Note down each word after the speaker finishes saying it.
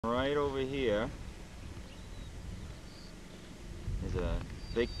Right over here is a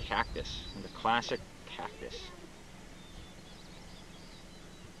big cactus, the classic cactus.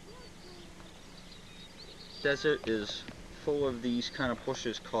 Desert is full of these kind of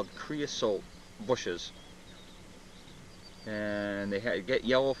bushes called creosote bushes, and they get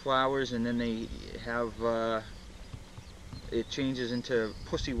yellow flowers, and then they have it changes into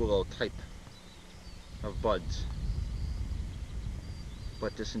pussy willow type of buds.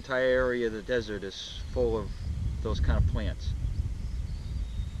 But this entire area of the desert is full of those kind of plants.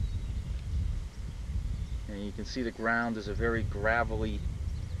 And you can see the ground is a very gravelly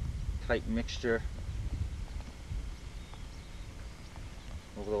type mixture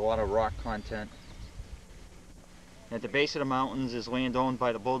with a lot of rock content. At the base of the mountains is land owned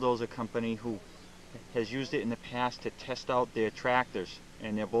by the bulldozer company, who has used it in the past to test out their tractors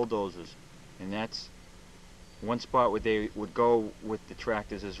and their bulldozers. And that's one spot where they would go with the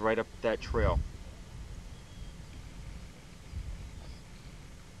tractors, is right up that trail.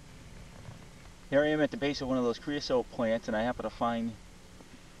 Here I am at the base of one of those creosote plants, and I happen to find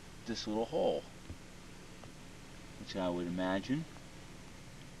this little hole, which I would imagine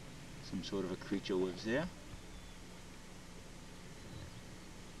some sort of a creature lives there.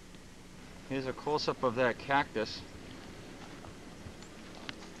 Here's a close-up of that cactus.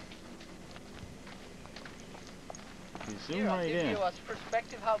 You zoom right in. Give you a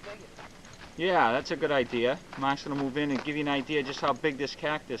perspective how big it is. Yeah, that's a good idea. Mark's going to move in and give you an idea just how big this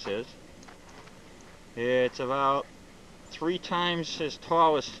cactus is. It's about 3 times as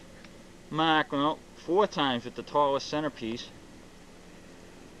tall as Mark, well, 4 times with the tallest centerpiece.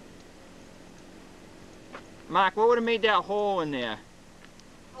 Mark, what would have made that hole in there?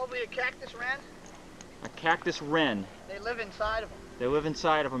 Probably a cactus wren. A cactus wren. They live inside of them. They live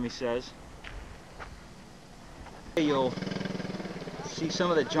inside of them, he says. You'll see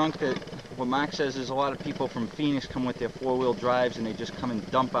some of the junk that, what Mark says is, a lot of people from Phoenix come with their 4-wheel drives and they just come and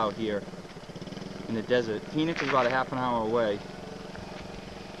dump out here in the desert. Phoenix is about a half an hour away.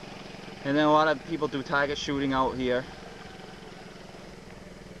 And then a lot of people do target shooting out here.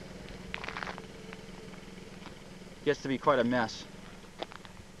 Gets to be quite a mess.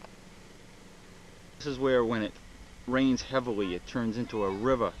 This is where, when it rains heavily, it turns into a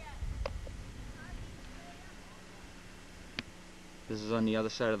river. This is on the other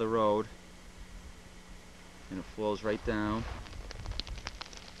side of the road, and it flows right down.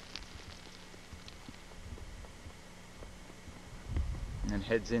 And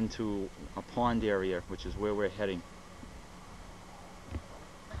heads into a pond area, which is where we're heading.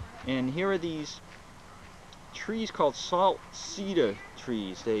 And here are these trees called salt cedar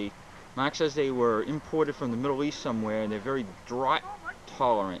trees. Mark says they were imported from the Middle East somewhere, and they're very drought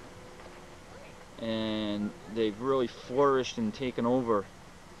tolerant. And they've really flourished and taken over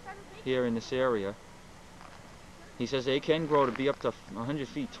here in this area. He says they can grow to be up to 100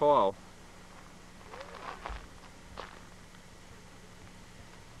 feet tall.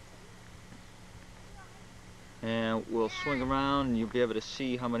 And we'll swing around and you'll be able to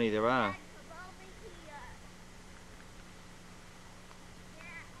see how many there are.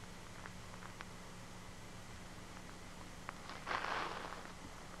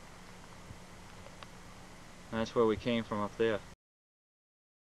 That's where we came from, up there.